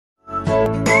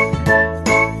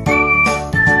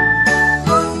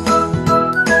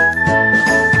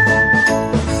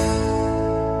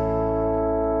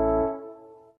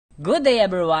Good day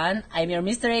everyone, I'm your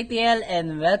Mr. ATL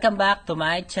and welcome back to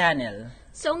my channel.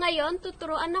 So ngayon,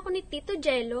 tuturuan ako ni Tito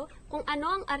Jello kung ano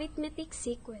ang arithmetic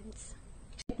sequence.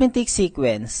 Arithmetic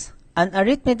sequence. An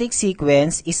arithmetic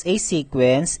sequence is a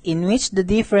sequence in which the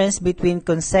difference between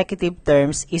consecutive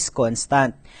terms is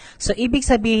constant. So, ibig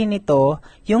sabihin nito,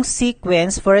 yung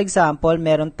sequence, for example,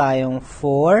 meron tayong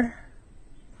 4,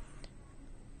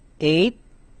 8,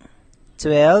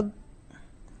 12,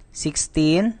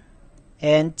 16,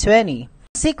 and 20.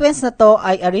 Sequence na to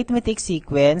ay arithmetic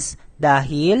sequence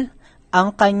dahil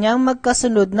ang kanyang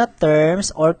magkasunod na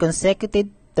terms or consecutive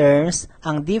terms,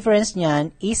 ang difference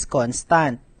niyan is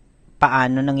constant.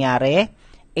 Paano nangyari?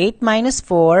 8 minus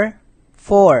 4,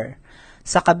 4.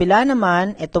 Sa kabila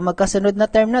naman, ito magkasunod na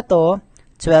term na to,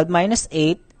 12 minus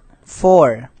 8,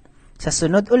 4. Sa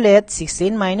sunod ulit,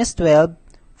 16 minus 12,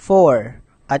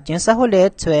 4. At yung sa huli,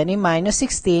 20 minus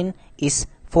 16 is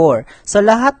 4. So,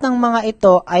 lahat ng mga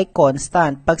ito ay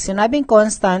constant. Pag sinabing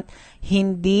constant,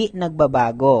 hindi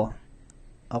nagbabago.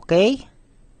 Okay?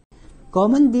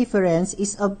 Common difference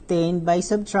is obtained by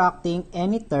subtracting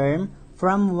any term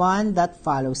from one that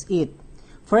follows it.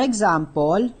 For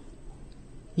example,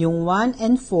 yung 1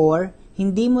 and 4,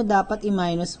 hindi mo dapat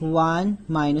i-minus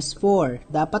 1 minus 4.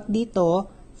 Dapat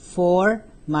dito, 4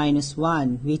 minus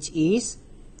 1, which is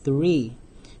 3.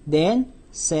 Then,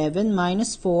 7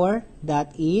 minus 4,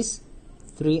 that is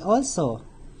 3 also.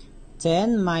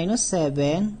 10 minus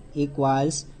 7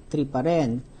 equals 3 pa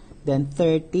rin. Then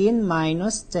 13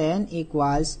 minus 10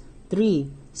 equals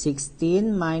 3.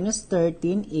 16 minus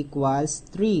 13 equals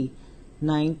 3.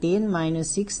 19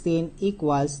 minus 16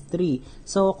 equals 3.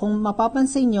 So, kung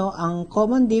mapapansin nyo, ang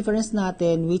common difference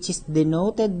natin, which is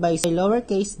denoted by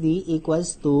lowercase d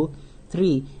equals to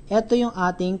 3. Ito yung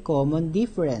ating common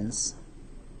difference.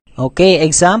 Okay,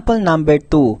 example number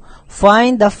 2.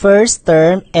 Find the first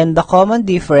term and the common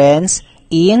difference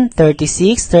in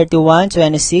 36, 31,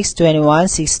 26, 21,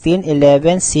 16,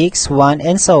 11, 6, 1,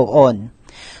 and so on.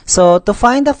 So, to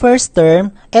find the first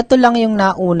term, ito lang yung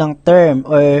naunang term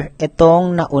or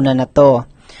itong nauna na to.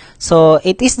 So,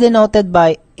 it is denoted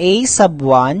by a sub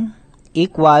 1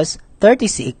 equals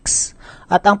 36.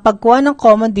 At ang pagkuha ng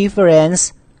common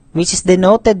difference, which is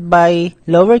denoted by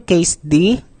lowercase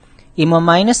d,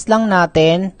 ima-minus lang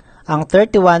natin ang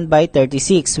 31 by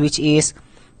 36, which is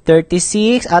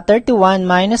 31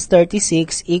 minus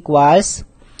 36 equals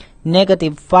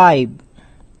negative 5.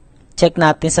 Check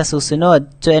natin sa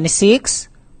susunod. 26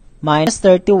 minus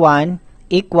 31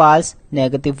 equals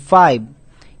negative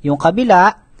 5. Yung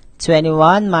kabila,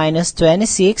 21 minus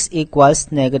 26 equals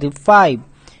negative 5.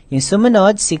 Yung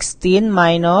sumunod, 16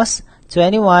 minus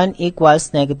 21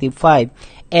 equals negative 5.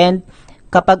 And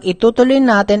kapag itutuloy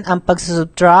natin ang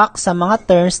pag-subtract sa mga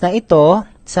terms na ito,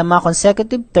 sa mga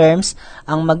consecutive terms,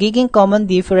 ang magiging common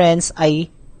difference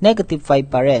ay negative 5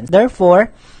 pa rin.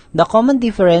 Therefore, the common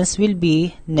difference will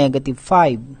be negative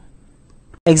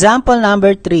 5. Example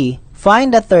number 3.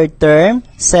 Find the third term,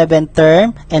 7th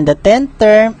term, and the 10th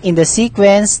term in the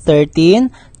sequence 13,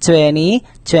 20,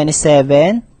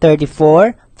 27,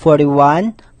 34,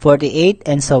 41, 48,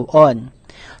 and so on.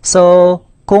 So,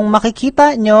 kung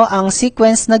makikita nyo, ang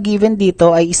sequence na given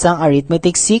dito ay isang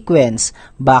arithmetic sequence.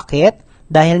 Bakit?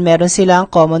 Dahil meron silang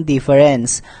common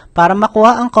difference. Para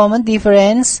makuha ang common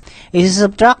difference,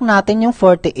 isi-subtract natin yung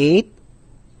 48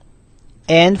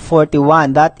 and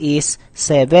 41. That is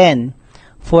 7.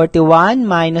 41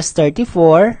 minus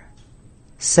 34,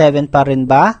 7 pa rin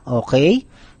ba? Okay.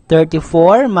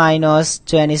 34 minus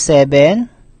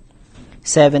 27,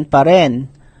 7 pa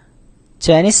rin.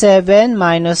 27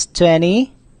 minus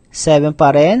 20, 7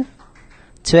 pa rin.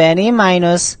 20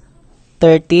 minus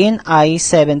 13 ay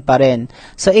 7 pa rin.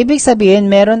 So, ibig sabihin,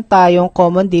 meron tayong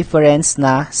common difference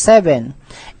na 7.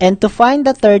 And to find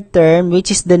the third term, which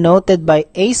is denoted by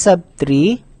a sub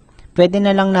 3, pwede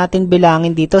na lang natin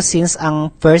bilangin dito since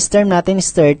ang first term natin is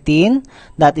 13.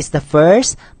 That is the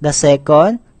first, the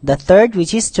second, the third,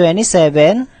 which is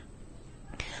 27.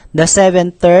 The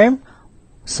seventh term,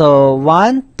 so,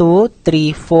 1, 2,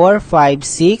 3, 4, 5,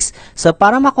 6. So,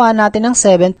 para makuha natin ang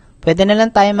 7, pwede na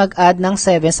lang tayo mag-add ng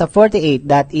 7 sa 48.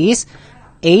 That is,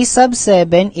 a sub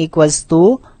 7 equals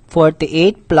to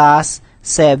 48 plus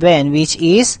 7, which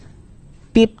is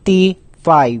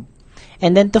 55.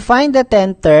 And then, to find the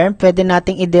 10th term, pwede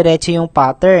nating idiretso yung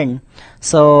pattern.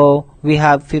 So, we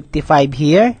have 55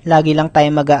 here. Lagi lang tayo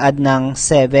mag-add ng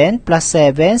 7 plus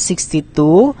 7,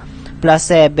 62.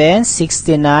 Plus 7,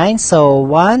 69. So,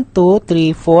 1, 2,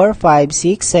 3, 4, 5,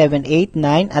 6, 7, 8,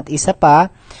 9, at isa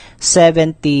pa,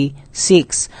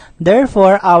 76.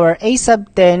 Therefore, our a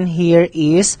sub 10 here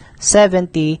is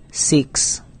 76.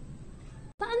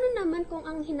 Paano naman kung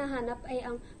ang kong hinahanap ay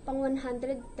ang pang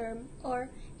 100 term or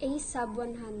A sub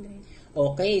 100.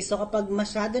 Okay, so kapag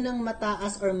masyado ng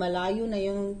mataas or malayo na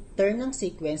yung term ng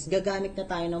sequence, gagamit na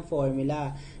tayo ng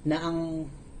formula na ang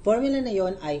formula na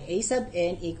yon ay A sub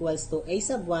n equals to A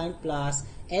sub 1 plus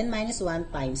n minus 1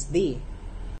 times d.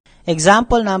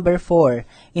 Example number 4.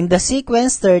 In the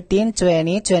sequence 13,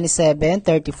 20, 27,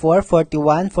 34,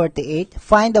 41, 48,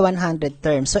 find the 100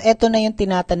 terms. So, ito na yung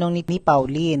tinatanong ni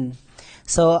Pauline.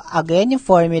 So, again, yung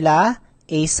formula,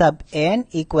 A sub n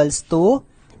equals to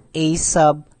A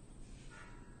sub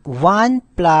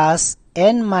 1 plus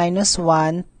n minus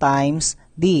 1 times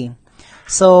d.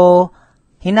 So,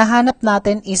 hinahanap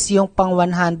natin is yung pang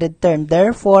 100 term.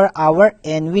 Therefore, our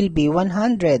n will be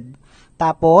 100.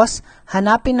 Tapos,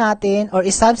 hanapin natin or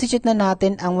isubstitute na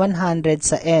natin ang 100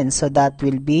 sa n. So, that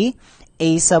will be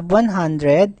A sub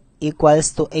 100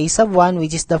 equals to A sub 1,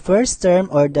 which is the first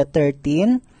term or the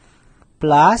 13,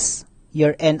 plus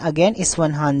your n again is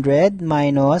 100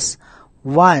 minus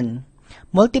 1.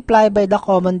 Multiply by the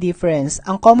common difference.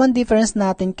 Ang common difference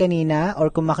natin kanina,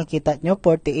 or kung makikita nyo,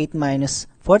 48 minus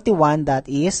 41, that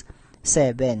is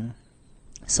 7.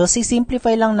 So,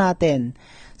 sisimplify lang natin.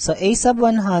 So, A sub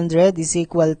 100 is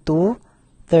equal to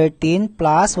 13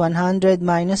 plus 100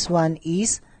 minus 1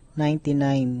 is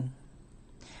 99.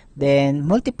 Then,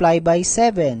 multiply by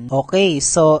 7. Okay,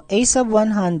 so A sub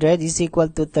 100 is equal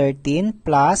to 13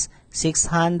 plus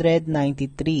 693.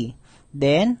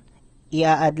 Then,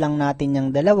 i-add lang natin yung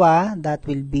dalawa. That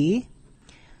will be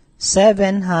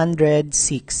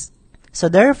 706. So,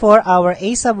 therefore, our A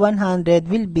sub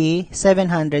 100 will be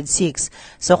 706.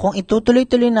 So, kung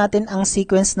itutuloy-tuloy natin ang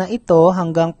sequence na ito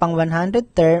hanggang pang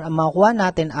 100 term, ang makuha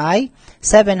natin ay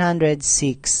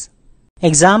 706.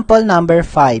 Example number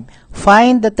 5.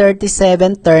 Find the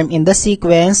 37 term in the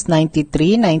sequence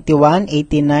 93, 91,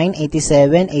 89,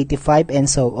 87, 85, and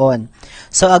so on.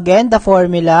 So, again, the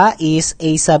formula is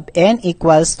A sub n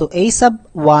equals to A sub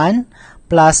 1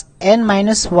 plus n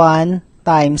minus 1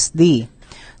 times d.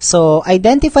 So,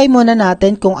 identify muna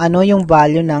natin kung ano yung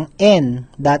value ng n.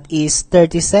 That is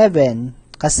 37.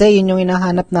 Kasi yun yung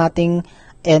hinahanap nating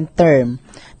n term.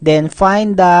 Then,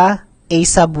 find the A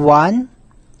sub 1.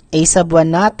 A sub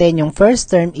 1 natin, yung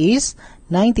first term is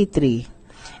 93.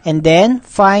 And then,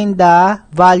 find the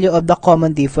value of the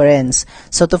common difference.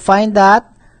 So, to find that,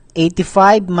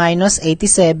 85 minus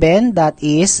 87, that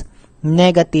is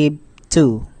negative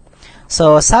 2.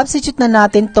 So, substitute na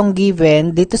natin tong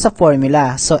given dito sa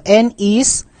formula. So, n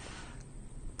is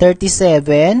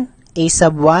 37, A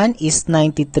sub 1 is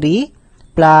 93,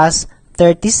 plus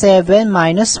 37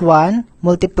 minus 1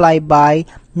 multiplied by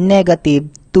negative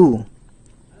 2.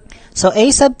 So,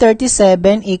 A sub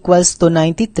 37 equals to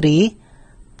 93.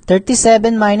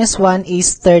 37 minus 1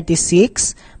 is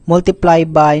 36,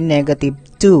 multiplied by negative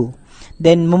 2.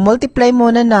 Then, multiply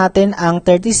muna natin ang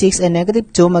 36 and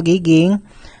negative 2 magiging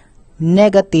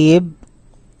negative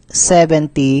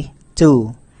 72.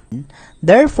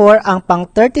 Therefore, ang pang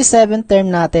 37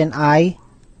 term natin ay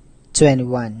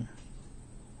 21.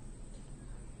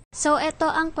 So, ito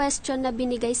ang question na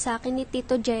binigay sa akin ni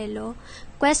Tito Jello.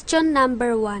 Question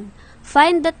number 1.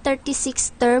 Find the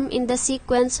 36th term in the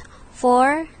sequence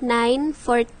 4, 9,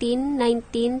 14,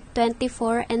 19,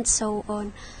 24, and so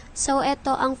on. So,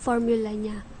 ito ang formula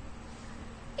niya.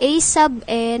 A sub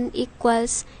n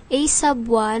equals A sub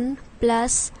 1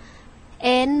 plus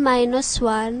n minus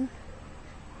 1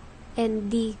 and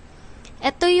d.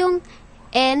 Ito yung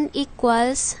n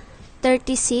equals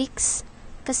 36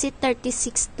 kasi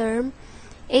 36 term.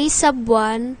 A sub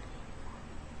 1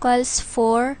 equals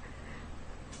 4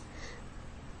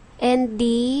 and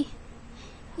d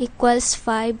equals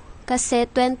 5 kasi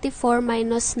 24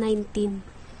 minus 19.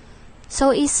 So,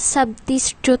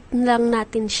 is-substitute lang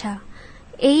natin siya.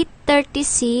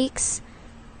 836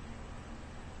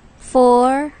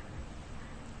 4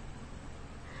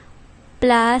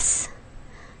 plus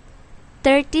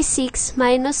 36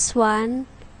 minus 1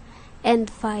 and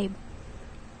 5.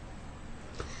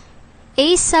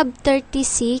 A sub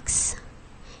 36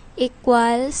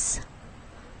 equals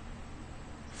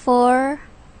 4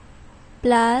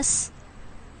 plus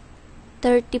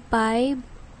 35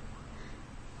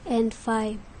 and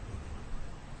 5.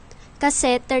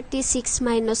 Kasi 36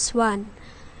 minus 1.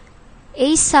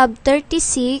 A sub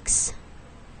 36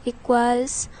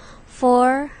 equals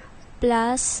 4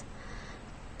 plus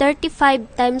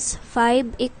 35 times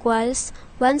 5 equals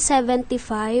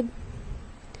 175.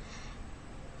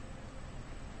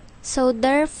 So,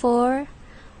 therefore,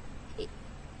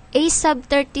 A sub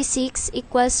 36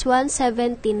 equals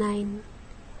 179.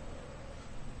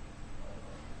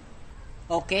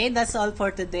 Okay, that's all for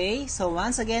today. So,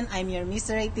 once again, I'm your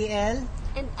Mr. ATL.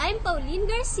 And I'm Pauline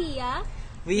Garcia.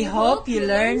 We hope you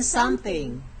learned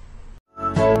something.